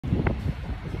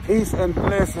Peace and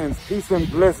blessings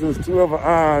to whoever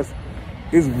eyes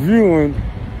is viewing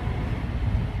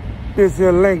this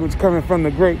here language coming from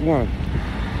the great one.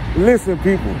 Listen,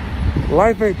 people,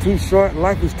 life ain't too short,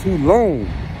 life is too long.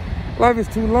 Life is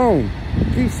too long.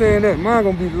 Keep saying that. Mine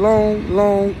gonna be long,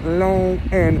 long, long,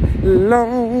 and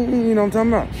long. You know what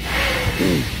I'm talking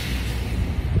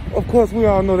about? Of course, we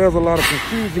all know there's a lot of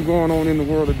confusion going on in the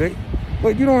world today,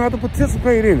 but you don't have to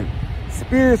participate in it.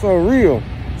 Spirits are real.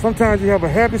 Sometimes you have a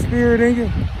happy spirit in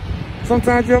you.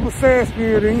 Sometimes you have a sad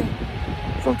spirit in you.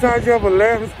 Sometimes you have a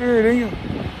laughing spirit in you.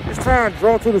 Just try and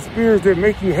draw to the spirits that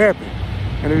make you happy.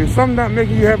 And if it's something not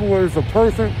making you happy, whether it's a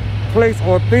person, place,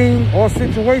 or thing, or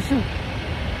situation,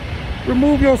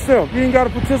 remove yourself. You ain't got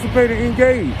to participate and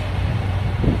engage.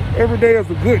 Every day is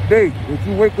a good day if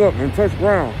you wake up and touch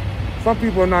ground. Some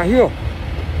people are not here.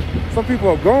 Some people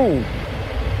are gone.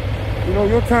 You know,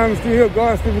 your time is still here.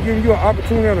 God's still giving you an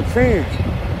opportunity and a chance.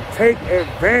 Take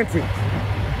advantage.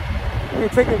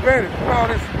 Take advantage of all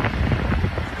this.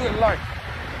 It's good life.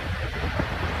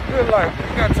 Good life.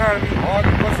 You got time to be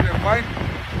arguing, busting, and fighting.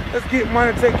 Let's get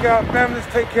money, take care of our families,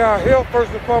 take care of our health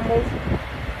first and foremost.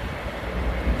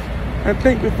 And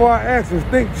think before our actions.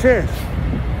 Think chess.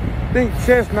 Think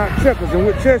chess, not checkers. And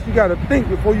with chess, you got to think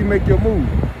before you make your move.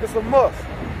 It's a must.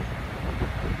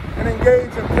 And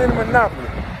engage in plenty monopoly.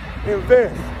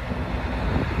 Invest.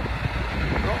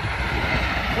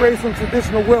 Create some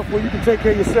traditional wealth where you can take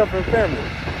care of yourself and family.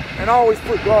 And always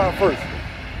put God first.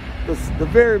 The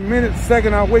very minute,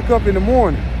 second I wake up in the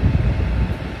morning,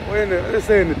 or let's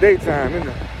say in the daytime,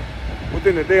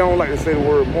 within the day, I don't like to say the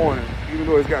word morning, even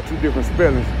though it's got two different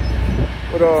spellings.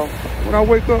 But when I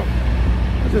wake up,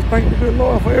 I just thank the good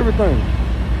Lord for everything.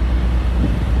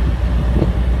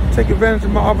 Take advantage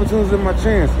of my opportunities and my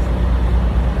chances.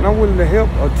 And I'm willing to help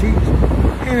or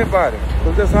teach anybody,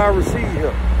 because that's how I receive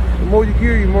help. The more you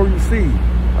give, the more you receive.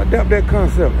 Adapt that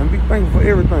concept and be thankful for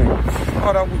everything.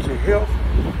 Start out with your health.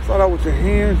 Start out with your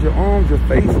hands, your arms, your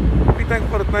face. Be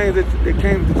thankful for the things that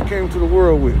you came to the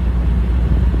world with.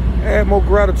 Add more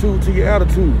gratitude to your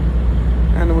attitude,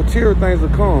 and the material things will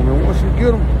come. And once you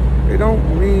get them, they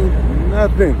don't mean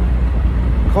nothing.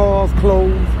 Cars,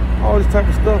 clothes, all this type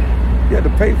of stuff, you had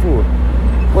to pay for it.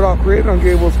 What our Creator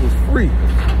gave us was free.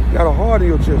 You got a heart in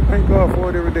your chest. Thank God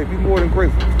for it every day. Be more than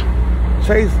grateful.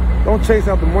 Don't chase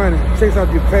out the money. Chase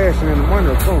out your passion, and the money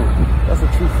will come. That's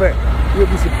a true fact. You'll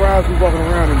be surprised who's walking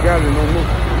around and gathering no more.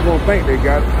 You won't think they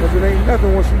got it, because it ain't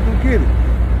nothing once you do get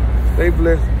it. Stay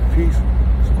blessed. Peace.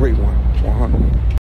 It's a great one. 100.